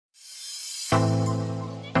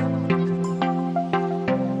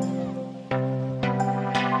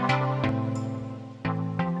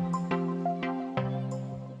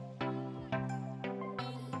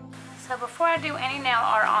I do any nail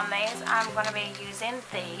art on these, I'm going to be using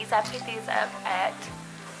these. I picked these up at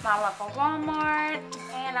my local Walmart,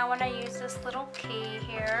 and I want to use this little key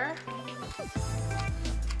here.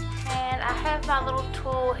 And I have my little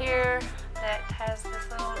tool here that has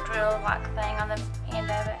this little drill-like thing on the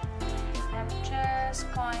end of it. I'm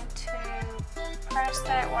just going to press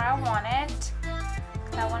that where I want it,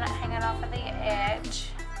 because I want it hanging off of the edge.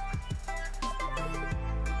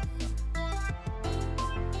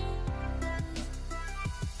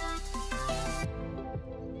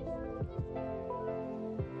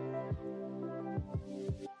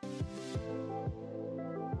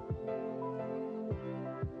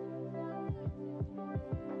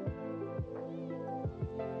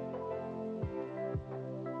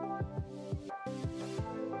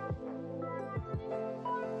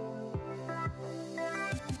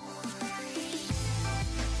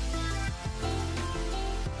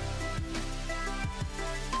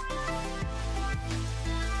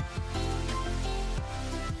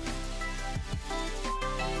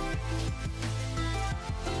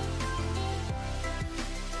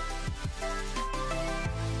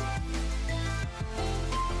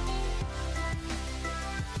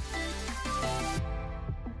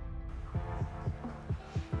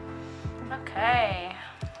 Okay,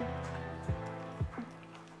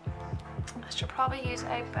 I should probably use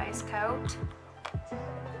a base coat.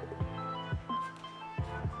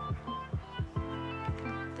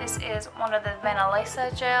 This is one of the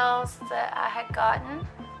Venalisa gels that I had gotten.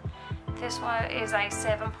 This one is a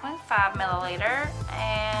 7.5 milliliter,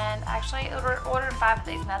 and actually I ordered 5 of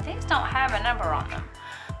these. Now these don't have a number on them,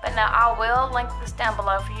 but now I will link this down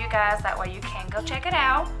below for you guys, that way you can go check it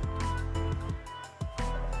out.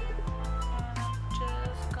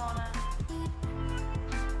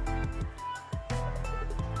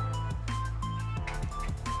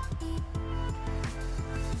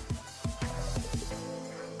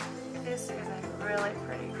 This is a really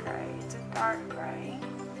pretty gray. It's a dark gray.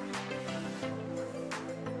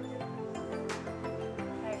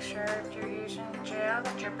 Make sure if you're using gel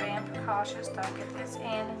that you're being precautious. Don't get this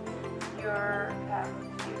in your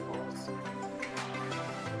pupils.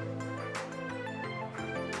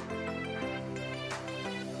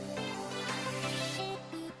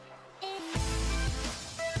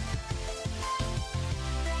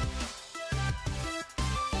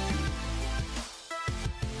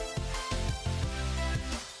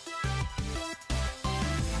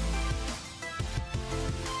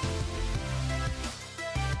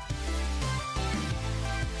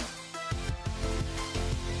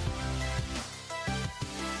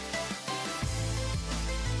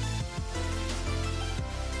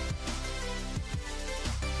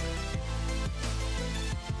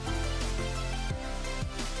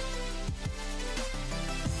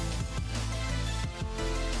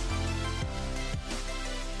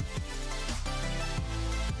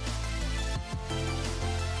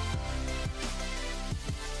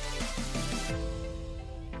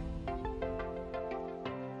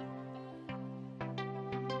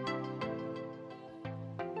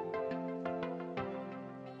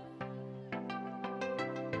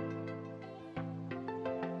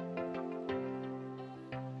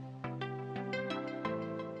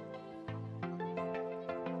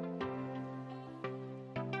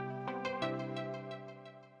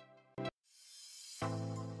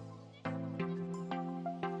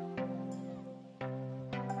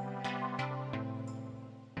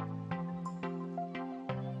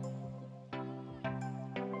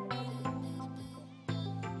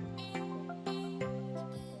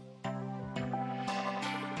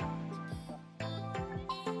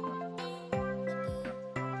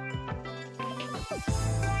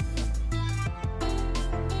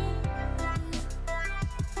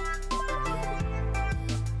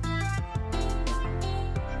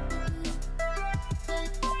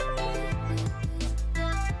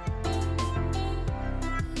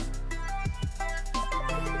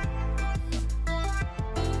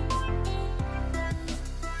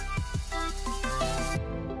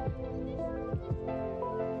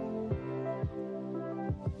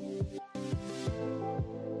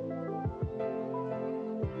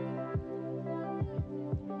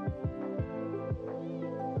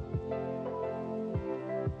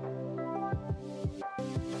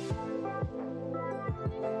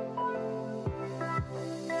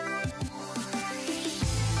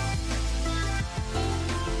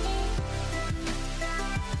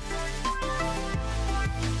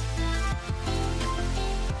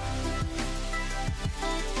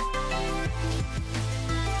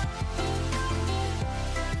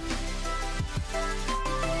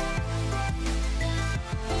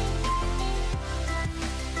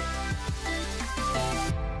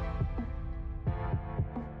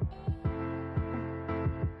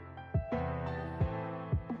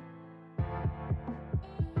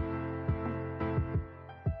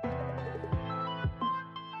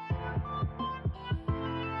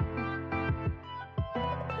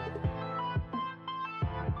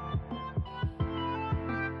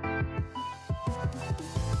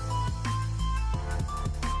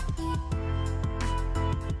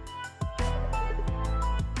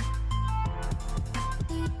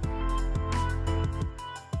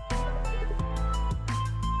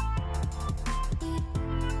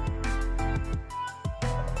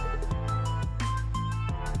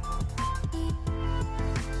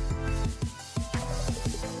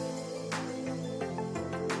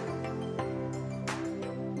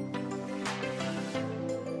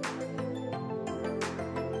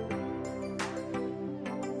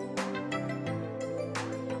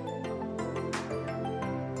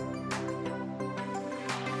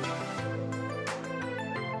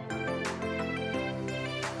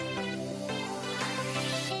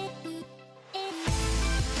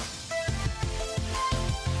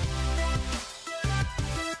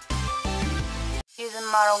 is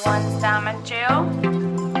Modelones Diamond Gel.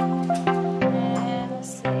 And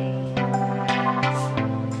let's see.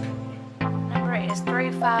 Number is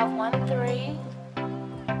 3513.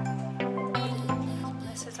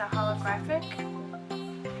 This is a holographic.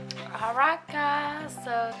 Alright guys,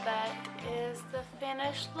 so that is the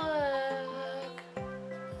finished look.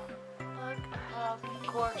 Look how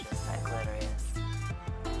gorgeous that glitter is.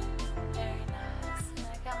 Very nice. And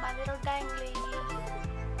I got my little dangly.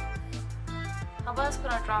 I was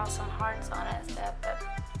going to draw some hearts on it and stuff, but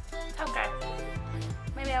it's okay.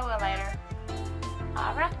 Maybe I will later.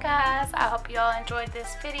 Alright guys, I hope you all enjoyed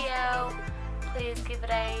this video. Please give it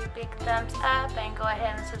a big thumbs up and go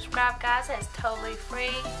ahead and subscribe guys. It's totally free.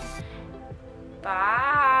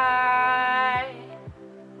 Bye.